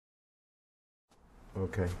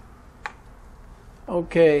Okay.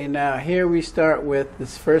 Okay, now here we start with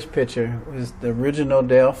this first picture was the original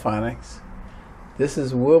Delfonics. This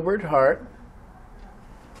is Wilbert Hart,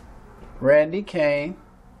 Randy Kane,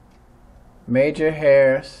 Major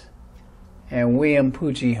Harris, and William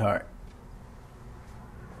Poochie Hart.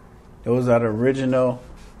 Those are the original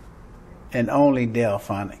and only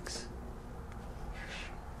Delfonics.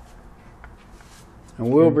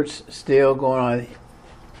 And Wilbert's still going on.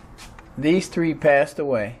 These three passed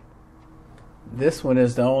away. This one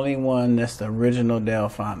is the only one that's the original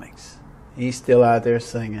Delfonics. He's still out there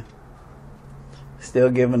singing. Still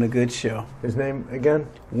giving a good show. His name again?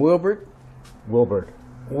 Wilbert. Wilbert.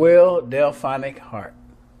 Will Delfonic Hart.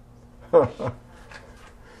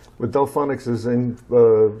 With Delfonics is in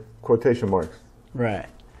quotation marks. Right.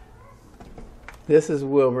 This is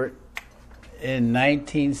Wilbert in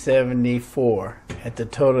 1974 at the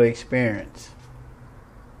Total Experience.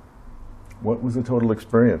 What was the Total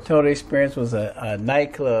Experience? Total Experience was a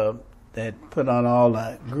nightclub that put on all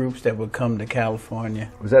the groups that would come to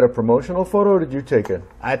California. Was that a promotional photo or did you take it?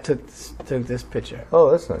 I took this picture.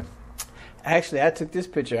 Oh, that's nice. Actually, I took this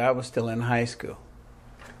picture. I was still in high school.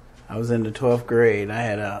 I was in the 12th grade. I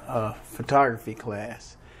had a photography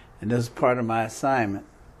class. And this was part of my assignment,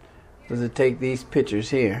 was to take these pictures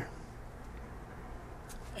here.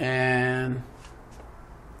 And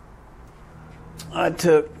I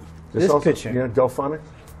took this picture. Yeah, Delfonics?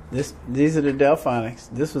 These are the Delfonics.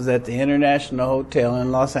 This was at the International Hotel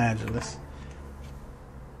in Los Angeles.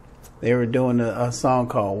 They were doing a song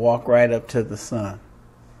called Walk Right Up to the Sun.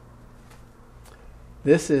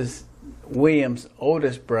 This is William's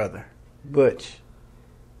oldest brother, Butch.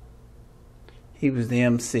 He was the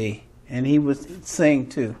MC, and he would sing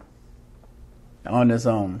too, on his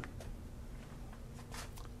own.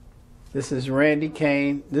 This is Randy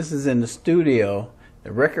Kane. This is in the studio,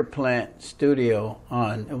 the record plant studio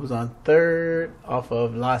it was on 3rd off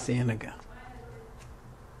of La Cienega.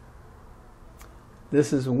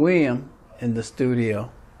 This is William in the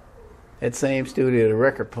studio, that same studio, the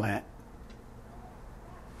record plant.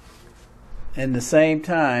 In the same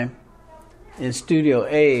time, in Studio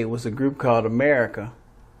A was a group called America,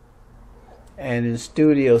 and in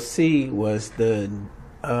Studio C was the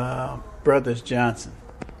Brothers Johnson.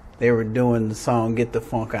 They were doing the song Get the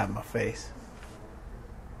Funk Out of My Face.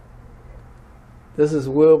 This is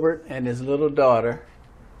Wilbert and his little daughter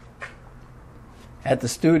at the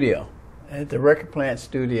studio, at the record plant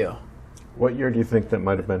studio. What year do you think that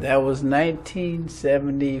might have been? That was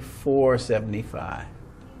 1974, 75.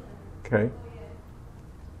 Okay.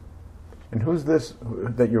 And who's this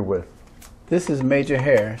that you're with? This is Major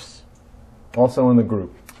Harris. Also in the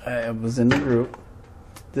group? I was in the group.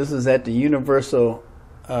 This is at the Universal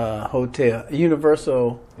Hotel,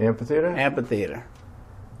 Universal Amphitheater.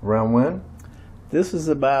 Around when? This was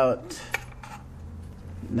about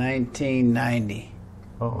 1990.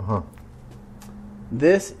 Oh, huh.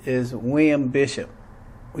 This is William Bishop.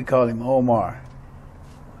 We call him Omar.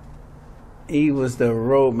 He was the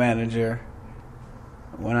road manager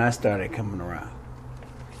when I started coming around.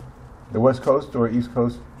 The West Coast or East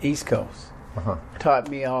Coast? East Coast. Uh-huh. Taught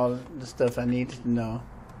me all the stuff I needed to know.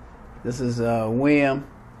 This is William,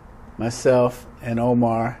 myself, and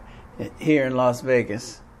Omar here in Las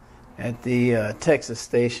Vegas at the Texas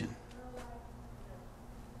station.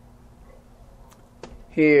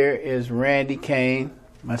 Here is Randy Kane,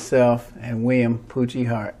 myself, and William Poochie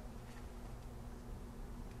Hart.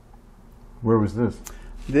 Where was this?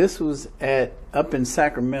 This was up in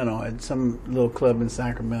Sacramento, at some little club in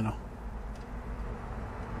Sacramento.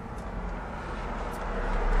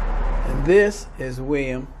 And this is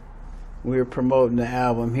William. We were promoting the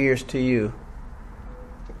album Here's to You.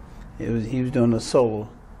 He was doing a solo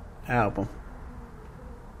album.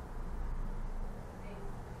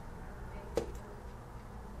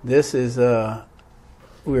 This is we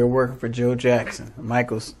were working for Joe Jackson,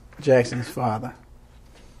 Michael Jackson's father.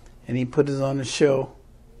 And he put us on the show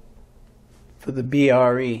for the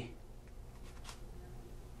BRE.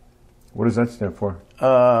 What does that stand for?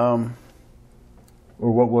 Or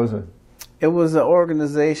what was it? It was an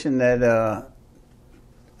organization that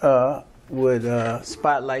would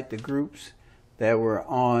spotlight the groups that were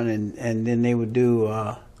on, and then they would do.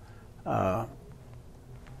 They're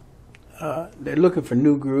looking for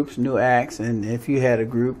new groups, new acts, and if you had a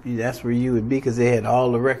group, that's where you would be, because they had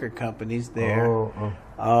all the record companies there. Oh.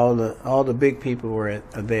 All the big people were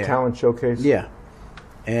there. Talent showcase. Yeah,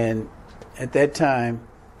 and at that time,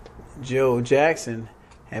 Joe Jackson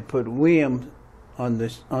had put William on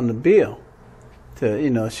the bill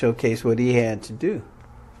to showcase what he had to do.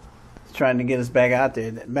 trying to get us back out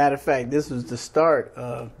there. Matter of fact, this was the start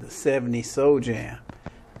of the '70s Soul Jam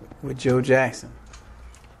with Joe Jackson.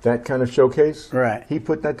 That kind of showcase? Right. He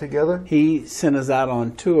put that together? He sent us out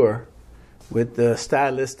on tour with the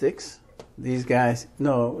Stylistics. These guys,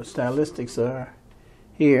 no, Stylistics are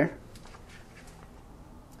here.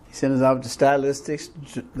 He sent us out with the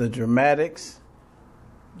Stylistics, the Dramatics,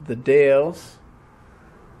 the Dales,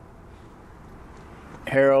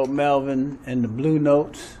 Harold Melvin and the Blue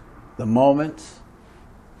Notes, the Moments.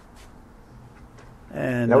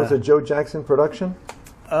 And that was a Joe Jackson production?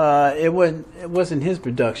 It wasn't his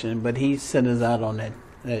production, but he sent us out on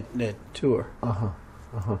that tour.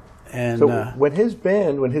 And so when his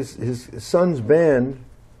band, when his son's band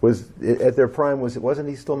was at their prime, wasn't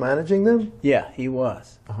he still managing them? Yeah, he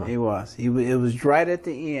was. He was. It was right at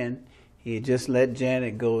the end. He had just let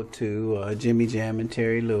Janet go to Jimmy Jam and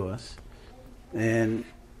Terry Lewis, and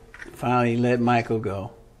finally let Michael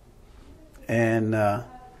go. And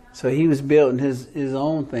so he was building his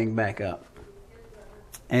own thing back up.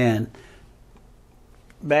 And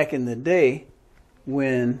back in the day,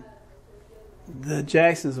 when the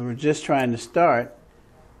Jacksons were just trying to start,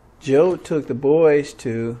 Joe took the boys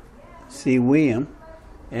to see William,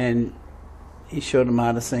 and he showed them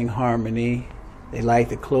how to sing harmony. They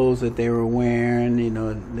liked the clothes that they were wearing. You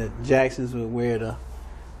know, the Jacksons would wear the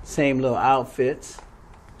same little outfits.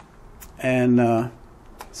 And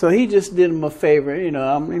so he just did them a favor, you know,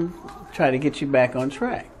 I'm mean, trying to get you back on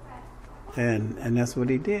track. And that's what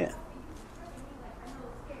he did.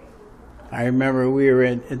 I remember we were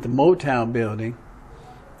at the Motown building,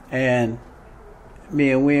 and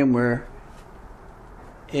me and William were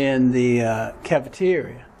in the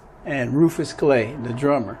cafeteria, and Rufus Clay, the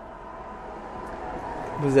drummer,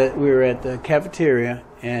 we were at the cafeteria,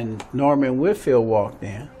 and Norman Whitfield walked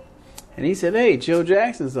in, and he said, "Hey, Joe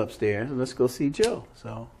Jackson's upstairs. Let's go see Joe."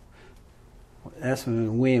 So that's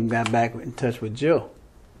when William got back in touch with Joe.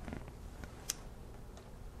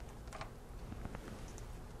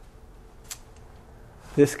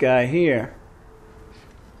 This guy here,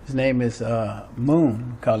 his name is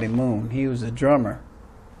Moon, call him Moon. He was a drummer.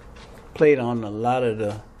 Played on a lot of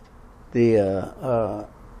the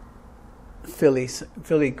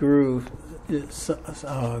Philly groove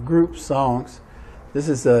group songs. This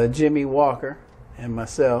is Jimmy Walker and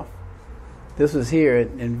myself. This was here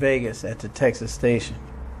in Vegas at the Texas station.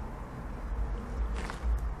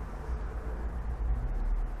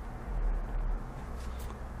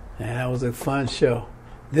 And that was a fun show.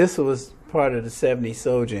 This was part of the '70s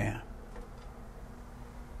Soul Jam.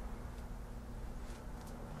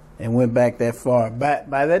 And went back that far.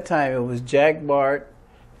 By that time, it was Jack Bart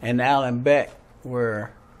and Alan Beck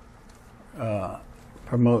were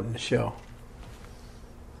promoting the show.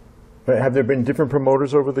 Have there been different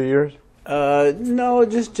promoters over the years? No,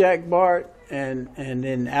 just Jack Bart, and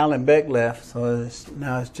then Alan Beck left, so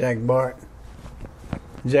now it's Jack Bart.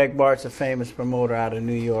 Jack Bart's a famous promoter out of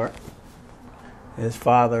New York. His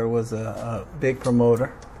father was a big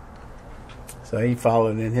promoter, so he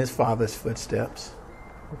followed in his father's footsteps.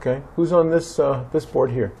 Okay. Who's on this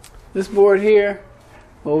board here? This board here,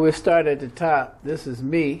 well, we'll start at the top. This is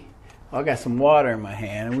me. I got some water in my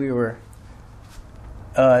hand, and we were.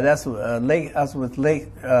 I was with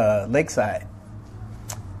Lakeside.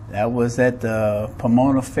 That was at the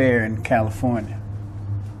Pomona Fair in California.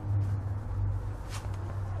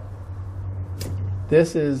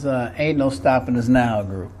 This is Ain't No Stopping Us Now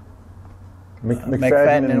group.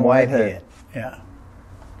 McFadden and Whitehead. Yeah.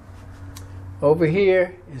 Over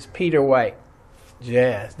here is Peter White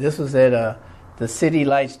Jazz. This was at the City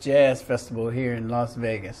Lights Jazz Festival here in Las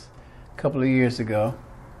Vegas a couple of years ago.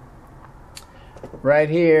 Right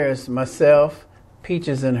here is myself,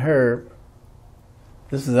 Peaches and Herb.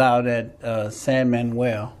 This is out at San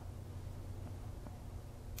Manuel.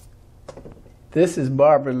 This is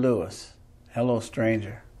Barbara Lewis. Hello,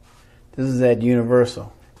 Stranger. This is at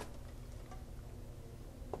Universal.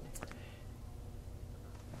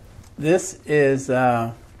 This is,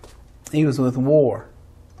 he was with War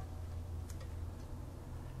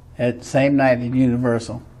at the same night at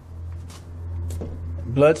Universal.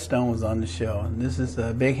 Bloodstone was on the show. And this is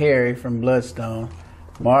Big Harry from Bloodstone,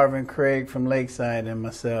 Marvin Craig from Lakeside, and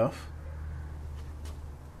myself.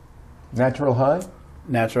 Natural High?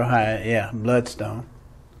 Natural High, yeah, Bloodstone.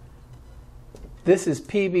 This is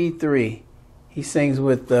PB3. He sings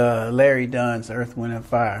with Larry Dunn's Earth, Wind, and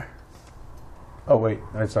Fire. Oh, wait.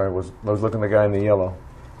 I'm sorry. I was looking at the guy in the yellow.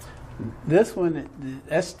 This one,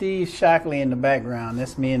 that's Steve Shockley in the background.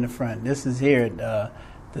 That's me in the front. This is here at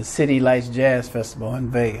the City Lights Jazz Festival in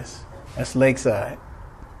Vegas. That's Lakeside.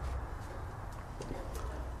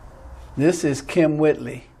 This is Kim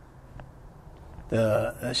Whitley.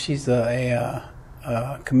 She's a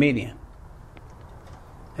comedian.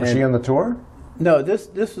 Was she on the tour? No, this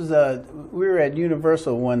was we were at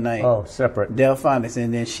Universal one night. Oh, separate. Delfonics,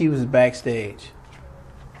 and then she was backstage.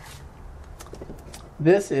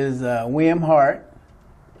 This is William Hart,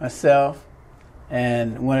 myself,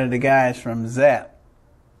 and one of the guys from Zap.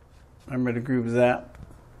 Remember the group Zap?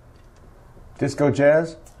 Disco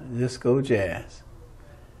Jazz? Disco Jazz.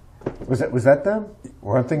 Was that them?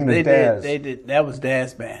 Or I'm thinking of Daz. They did. That was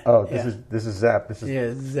Daz band. Oh, this is Zap. This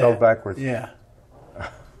is spelled backwards. Yeah.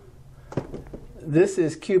 This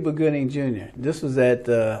is Cuba Gooding Jr. This was at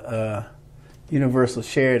Universal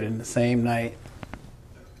Sheridan the same night.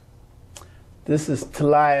 This is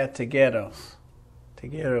Talia Tegueros.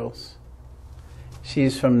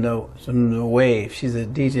 She's from the Wave. She's a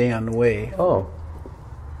DJ on the Wave. Oh.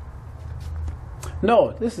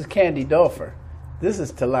 No, this is Candy Dolfer. This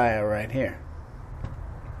is Talia right here.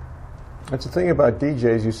 That's the thing about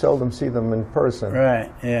DJs, you seldom see them in person.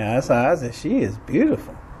 Right, yeah, that's how I said. She is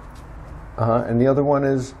beautiful. And the other one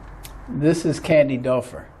is? This is Candy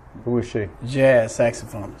Dolfer. Who is she? Jazz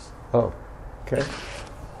saxophonist. Oh, okay.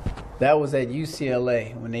 That was at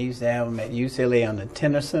UCLA, when they used to have them at UCLA on the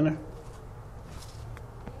Tenor Center.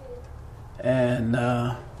 And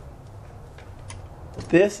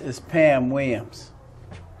this is Pam Williams.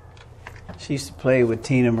 She used to play with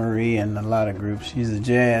Tina Marie and a lot of groups. She's a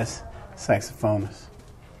jazz saxophonist.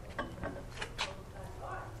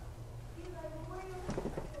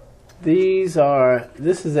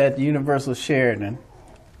 This is at Universal Sheridan,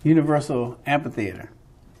 Universal Amphitheater.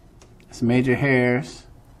 It's Major Harris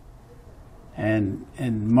and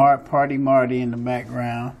Party Marty in the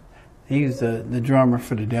background. He was the drummer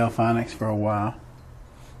for the Delfonics for a while.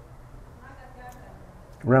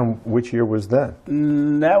 Around which year was that?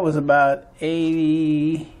 That was about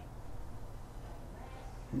 89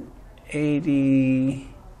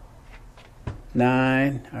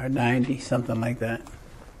 or 90, something like that.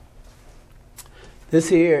 This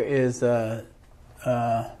here is L.J.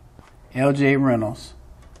 Reynolds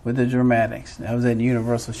with the Dramatics. That was at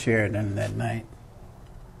Universal Sheridan that night.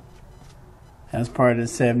 That was part of the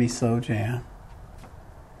 70s Soul Jam.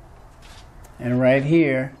 And right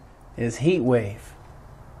here is Heat Wave.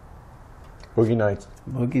 Boogie Nights.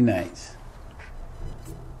 Boogie Nights.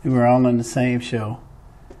 We were all on the same show.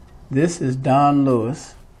 This is Don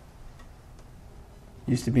Lewis.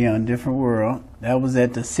 Used to be on Different World. That was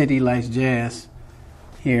at the City Lights Jazz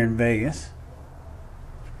here in Vegas.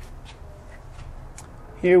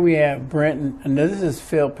 Here we have Brenton, and this is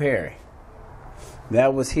Phil Perry.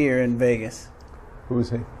 That was here in Vegas. Who was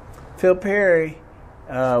he? Phil Perry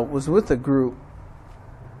was with the group.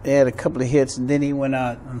 They had a couple of hits, and then he went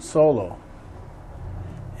out on solo.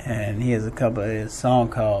 And he has a song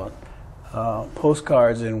called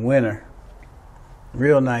Postcards in Winter.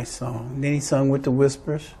 Real nice song. Then he sung with the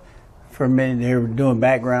Whispers for a minute. They were doing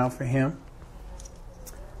background for him.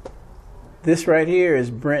 This right here is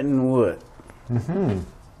Brenton Wood. Mm-hmm.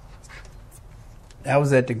 That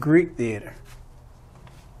was at the Greek Theater.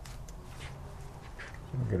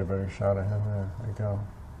 Get a better shot of him there. There you go.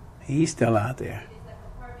 He's still out there.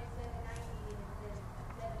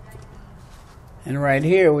 And right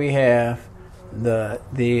here we have the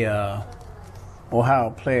Ohio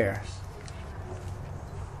Players.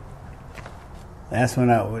 That's when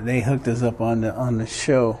they hooked us up on the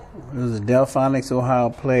show. It was the Delfonics Ohio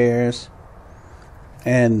Players,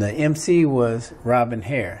 and the MC was Robin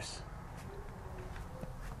Harris.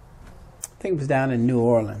 I think it was down in New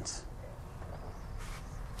Orleans.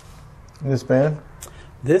 In this band?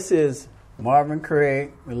 This is Marvin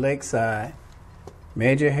Craig with Lakeside,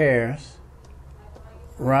 Major Harris,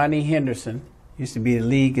 Ronnie Henderson, used to be the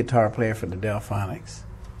lead guitar player for the Delfonics.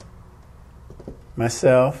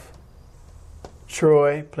 Myself,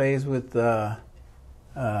 Troy plays with a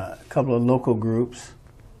couple of local groups.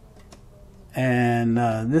 And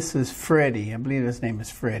this is Freddie. I believe his name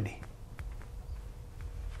is Freddie.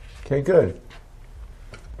 Okay, good.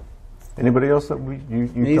 Anybody else that you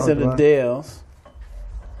These are the about? Dales.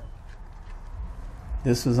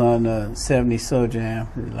 This was on the 70s Soul Jam.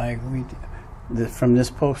 From this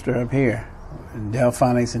poster up here,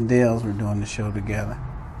 Delfonics and Dales were doing the show together.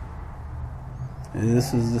 And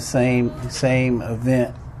this is the same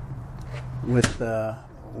event with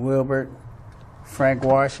Wilbert, Frank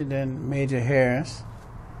Washington, Major Harris.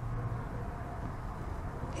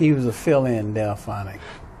 He was a fill-in Delfonic.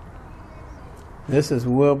 This is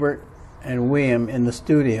Wilbert and William in the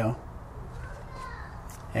studio.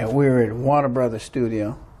 And we were at Warner Brothers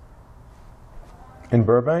Studio. In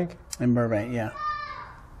Burbank? In Burbank, yeah.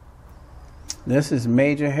 This is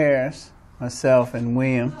Major Harris, myself, and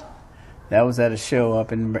William. That was at a show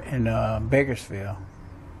up in Bakersfield.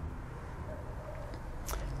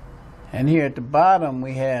 And here at the bottom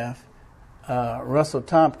we have Russell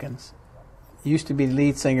Tompkins. Used to be the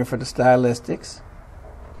lead singer for the Stylistics.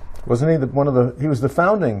 Wasn't he he was the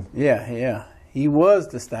founding? Yeah. He was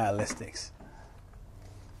the Stylistics.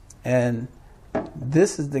 And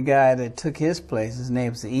this is the guy that took his place. His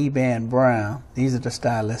name's Eban Brown. These are the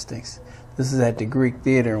Stylistics. This is at the Greek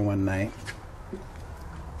Theater one night.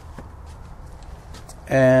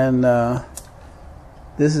 And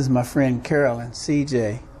this is my friend Carolyn,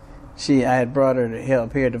 CJ. I had brought her to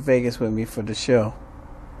help here to Vegas with me for the show.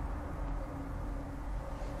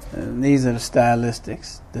 And these are the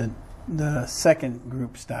Stylistics, the second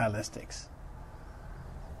group Stylistics.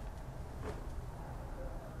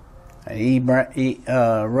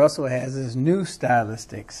 Russell has his new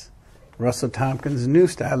Stylistics. Russell Tompkins' new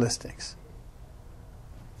Stylistics.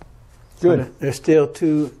 Good. So there's still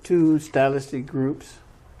two stylistic groups.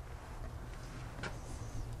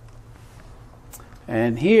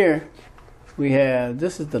 And here we have,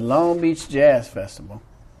 this is the Long Beach Jazz Festival.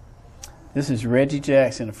 This is Reggie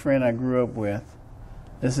Jackson, a friend I grew up with.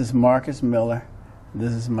 This is Marcus Miller.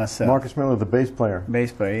 This is myself. Marcus Miller, the bass player.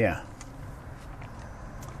 Bass player, yeah.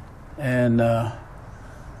 And that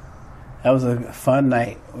was a fun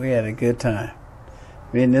night. We had a good time.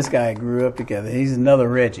 Me and this guy grew up together. He's another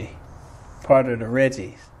Reggie, part of the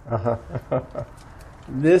Reggies. Uh-huh.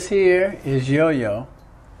 This here is Yo-Yo.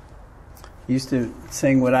 Used to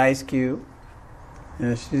sing with Ice Cube.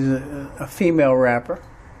 She's a female rapper.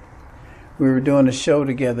 We were doing a show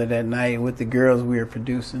together that night with the girls we were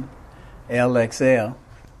producing, LXL.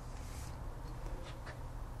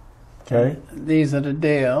 Okay. And these are the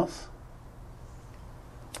Dales.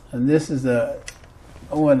 And this is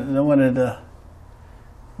one of the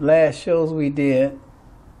last shows we did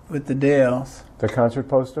with the Dales. The concert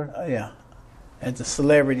poster? Yeah. At the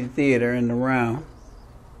Celebrity Theater in the Round.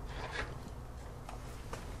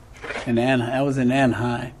 In Anaheim. I was in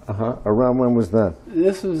Anaheim. Uh-huh. Around when was that?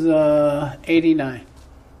 This was 89.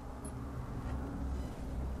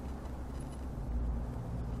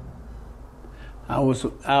 I was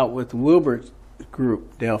out with Wilbert's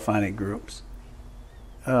group, Delfonic groups.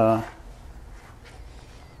 Because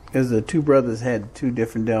the two brothers had two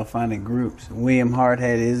different Delfonic groups. William Hart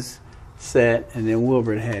had his set, and then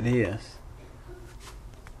Wilbert had his.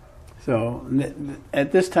 So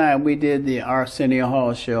at this time, we did the Arsenio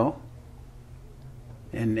Hall show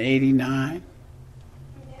in '89.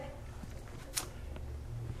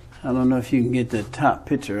 I don't know if you can get the top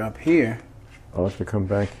picture up here. I'll have to come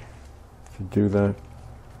back to do that.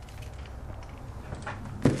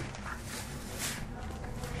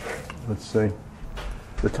 Let's see.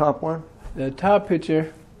 The top one? The top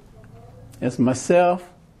picture is myself.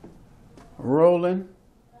 Roland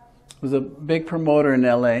was a big promoter in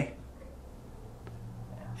L.A.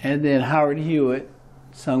 And then Howard Hewitt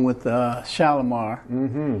sung with Shalimar.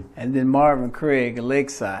 Mm-hmm. And then Marvin Craig at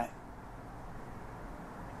Lakeside.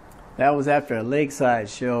 That was after a Lakeside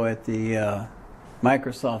show at the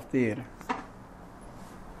Microsoft Theater.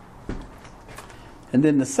 And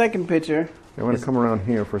then the second picture I want to come around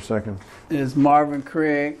here for a second. is Marvin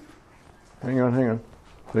Craig. Hang on.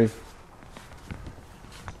 Please.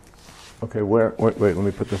 Okay, wait, let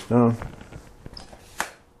me put this down.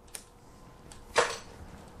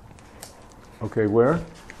 Okay, where?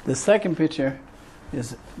 The second picture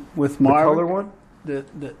is with Marvin. The color one?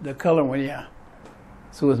 The color one, yeah.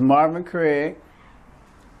 So it was Marvin Craig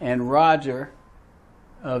and Roger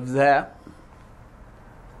of Zap.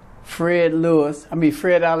 Fred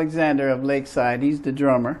Alexander of Lakeside, he's the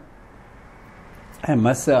drummer. And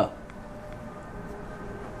myself.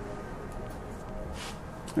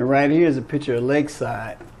 And right here is a picture of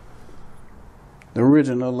Lakeside. The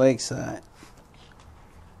original Lakeside.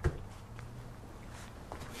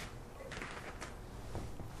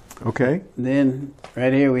 Okay. Then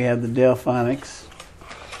right here we have the Delfonics.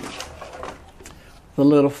 The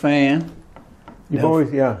little fan.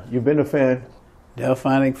 You've been a fan.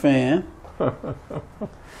 Delfonic fan.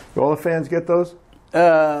 Do all the fans get those?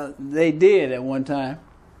 They did at one time.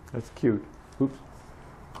 That's cute. Oops.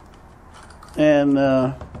 And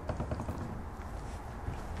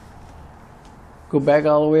go back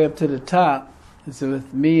all the way up to the top. It's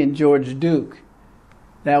with me and George Duke.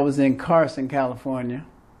 That was in Carson, California.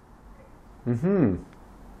 Mm-hmm.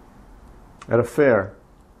 At a fair.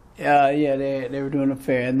 Yeah, they were doing a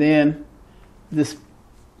fair. And then this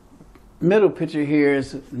middle picture here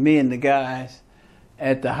is me and the guys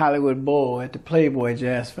at the Hollywood Bowl at the Playboy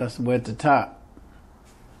Jazz Festival at the top.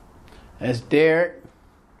 That's Derek.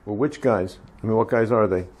 Well, which guys? I mean, what guys are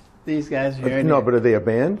they? These guys here. No, but are they a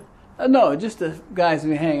band? No, just the guys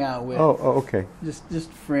we hang out with. Oh, okay.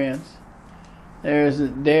 Just friends. There's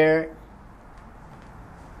Derek,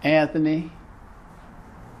 Anthony,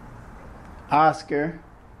 Oscar,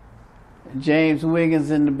 James Wiggins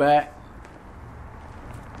in the back,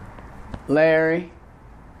 Larry,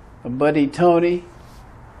 my buddy Tony,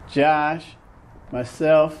 Josh,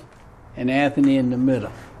 myself, and Anthony in the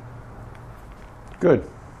middle. Good.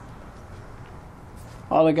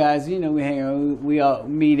 All the guys, we hang out. We all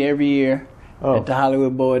meet every year at the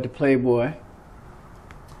Hollywood Bowl at the Playboy.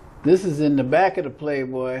 This is in the back of the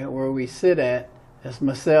Playboy where we sit at. That's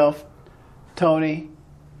myself, Tony,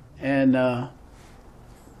 and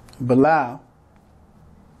Bilal.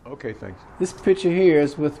 Okay, thanks. This picture here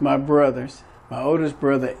is with my brothers. My oldest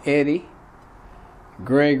brother, Eddie,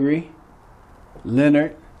 Gregory,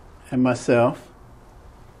 Leonard, and myself.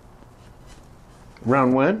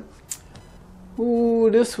 Around when? Ooh,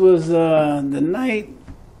 this was the night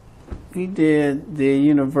we did the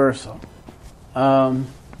Universal. I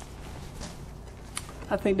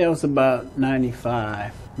think that was about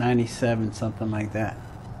 95, 97, something like that.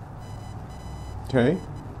 Okay.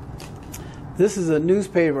 This is a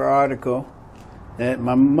newspaper article that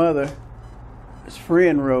my mother's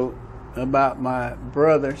friend wrote about my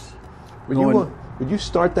brothers. Would you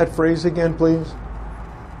start that phrase again, please?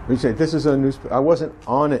 You say this is a newspaper. I wasn't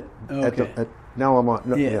on it. Okay. Now I'm on.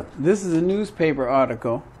 No, yeah, this is a newspaper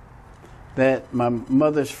article that my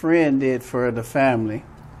mother's friend did for the family,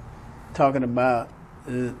 talking about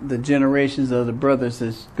the generations of the brothers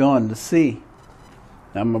that's gone to sea.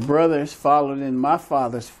 Now my brothers followed in my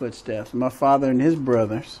father's footsteps, my father and his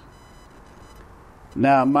brothers.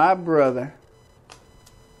 Now my brother,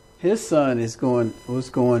 his son was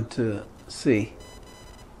going to sea.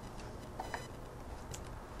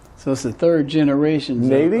 So it's the third generation.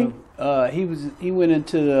 Navy? He went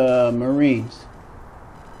into the Marines.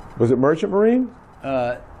 Was it Merchant Marine?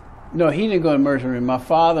 No, he didn't go to Merchant Marines. My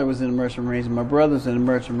father was in the Merchant Marines. My brothers in the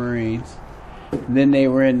Merchant Marines. Then they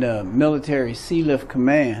were in the Military Sea Lift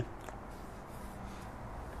Command.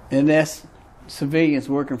 And that's civilians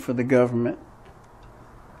working for the government.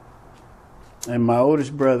 And my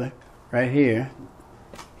oldest brother, right here,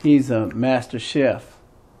 he's a master chef.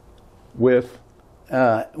 With?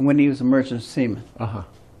 When he was a merchant seaman. Uh-huh.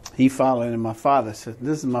 He followed in my father. So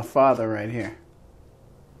this is my father right here.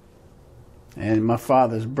 And my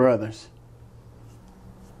father's brothers.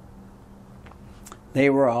 They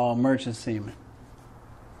were all merchant seamen.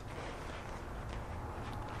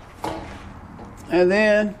 And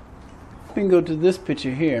then we can go to this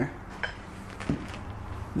picture here.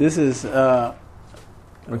 This is I'm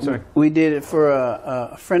sorry. we did it for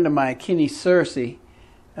a friend of mine, Kenny Searcy,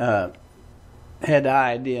 had the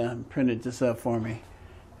idea and printed this up for me.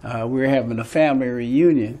 We were having a family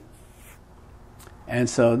reunion. And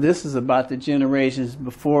so this is about the generations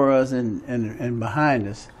before us and behind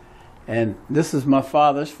us. And this is my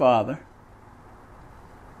father's father.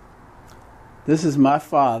 This is my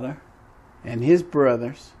father and his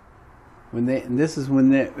brothers. And this is when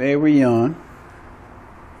they were young.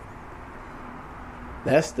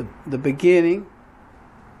 That's the beginning.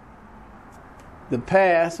 The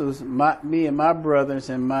past was me and my brothers,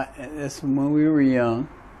 and that's when we were young.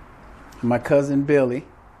 My cousin Billy.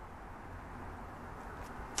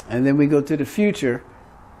 And then we go to the future,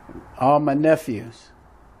 all my nephews.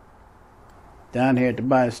 Down here at the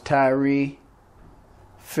bottom is Tyree,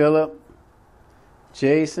 Philip,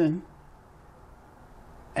 Jason,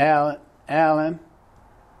 Alan,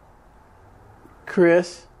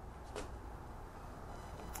 Chris,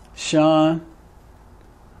 Sean.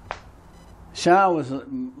 Sean was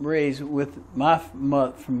raised with my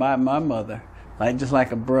mother, just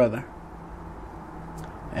like a brother.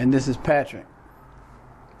 And this is Patrick.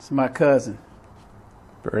 It's my cousin.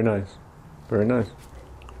 Very nice. Very nice.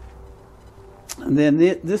 And then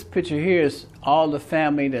this picture here is all the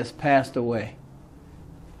family that's passed away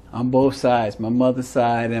on both sides, my mother's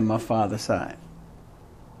side and my father's side.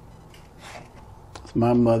 It's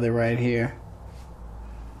my mother right here.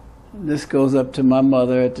 This goes up to my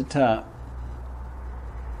mother at the top.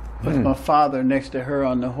 With my father next to her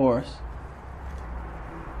on the horse.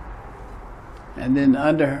 And then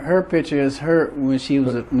under her picture is her when she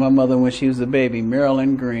was my mother when she was a baby,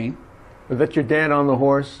 Marilyn Green. Was that your dad on the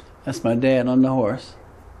horse? That's my dad on the horse.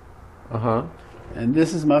 Uh-huh. And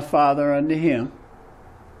this is my father under him.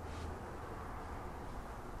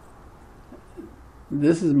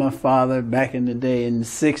 This is my father back in the day in the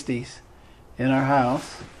 60s in our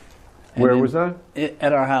house. And Where was that?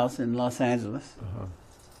 At our house in Los Angeles. Uh-huh.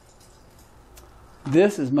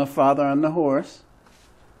 This is my father on the horse.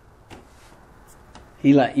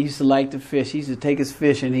 He used to like to fish. He used to take us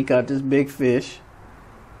fishing. He caught this big fish.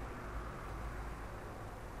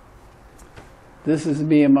 This is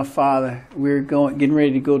me and my father. We're getting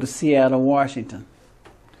ready to go to Seattle, Washington.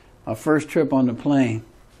 Our first trip on the plane.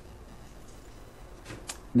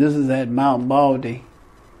 This is at Mount Baldy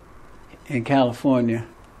in California.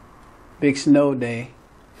 Big snow day.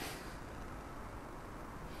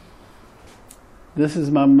 This is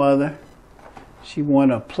my mother. She won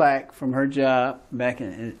a plaque from her job back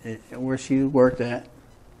in where she worked at.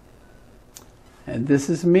 And this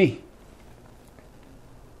is me.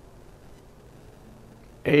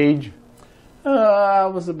 Age? I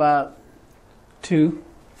was about 2.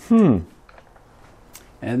 And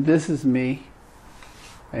this is me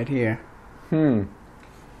right here.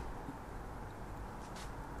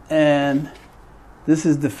 And this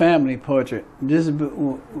is the family portrait. This is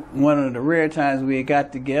one of the rare times we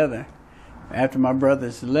got together after my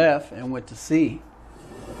brothers left and went to sea.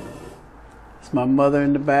 It's my mother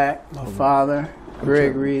in the back, my father,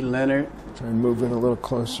 Gregory, Leonard. Try and move in a little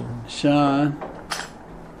closer. Sean.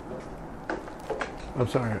 I'm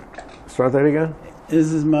sorry. Start that again?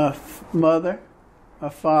 This is my mother, my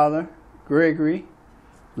father, Gregory,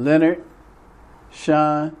 Leonard,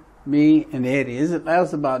 Sean, me, and Eddie. That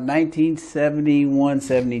was about 1971,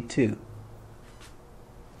 72.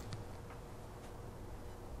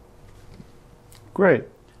 Great.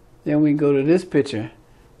 Then we go to this picture.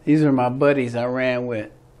 These are my buddies I ran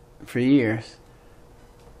with for years.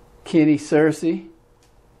 Kenny Searcy.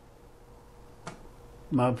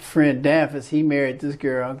 My friend Danfus, he married this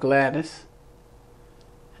girl, Gladys.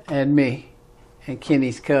 And me. And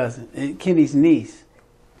Kenny's cousin. And Kenny's niece.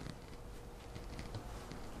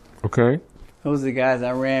 Okay. Those are the guys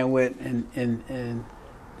I ran with. And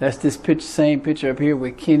that's this picture, same picture up here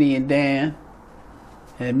with Kenny and Dan.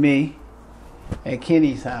 And me. At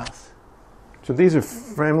Kenny's house. So these are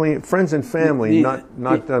friends and family,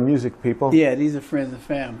 not music people. Yeah, these are friends and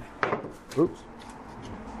family. Oops.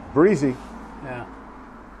 Breezy. Yeah.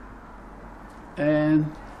 And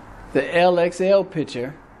the LXL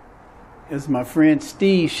picture is my friend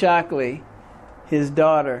Steve Shockley, his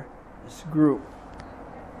daughter's group.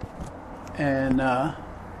 And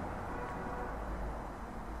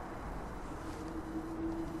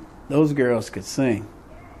those girls could sing.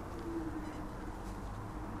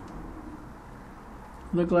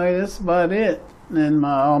 Look like that's about it. And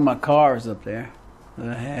all my cars up there that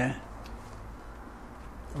I had.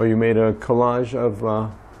 Oh, you made a collage of...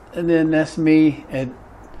 And then that's me at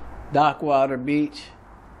Dockwater Beach.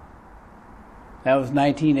 That was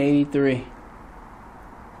 1983.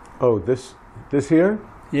 Oh, this here?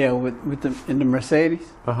 Yeah, in the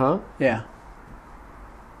Mercedes. Uh-huh. Yeah.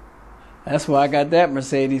 That's why I got that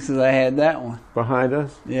Mercedes, because I had that one. Behind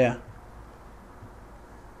us? Yeah.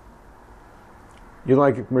 You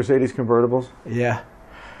like Mercedes convertibles? Yeah.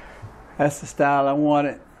 That's the style I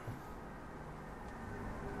wanted.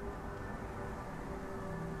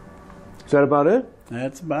 Is that about it?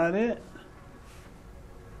 That's about it.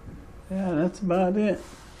 Yeah, that's about it.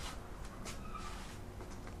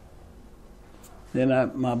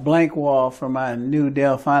 Then my blank wall for my new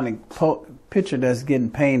Delfonic picture that's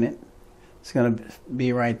getting painted. It's going to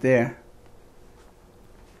be right there.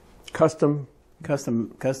 Custom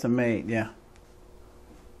made, yeah.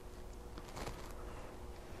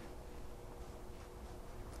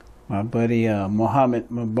 My buddy Mohammed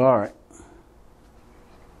Mubarak.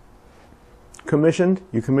 Commissioned?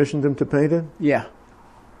 You commissioned him to paint it? Yeah.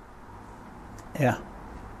 Yeah.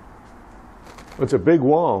 It's a big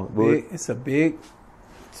wall. It's a big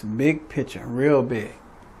picture, real big.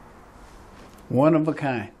 One of a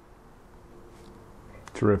kind.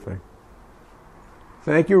 Terrific.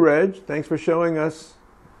 Thank you, Reg. Thanks for showing us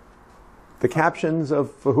the captions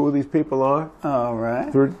for who these people are. All right.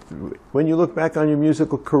 When you look back on your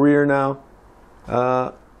musical career now,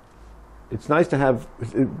 it's nice to have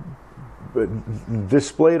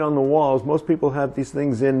displayed on the walls. Most people have these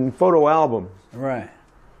things in photo albums. Right.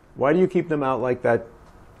 Why do you keep them out like that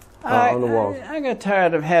on the walls? I got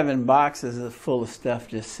tired of having boxes full of stuff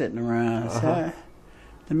just sitting around. So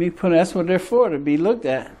let me that's what they're for, to be looked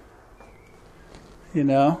at. You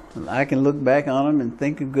know, I can look back on them and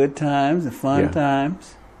think of good times and fun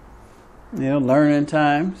times. You know, learning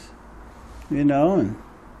times. You know, and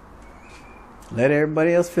let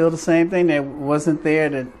everybody else feel the same thing that wasn't there.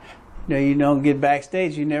 That you don't get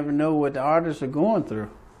backstage. You never know what the artists are going through.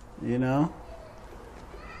 You know.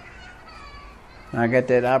 I got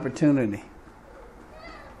that opportunity.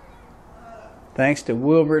 Thanks to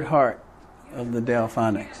Wilbert Hart of the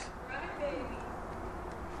Delfonics.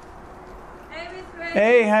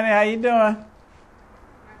 Hey, honey, how you doing?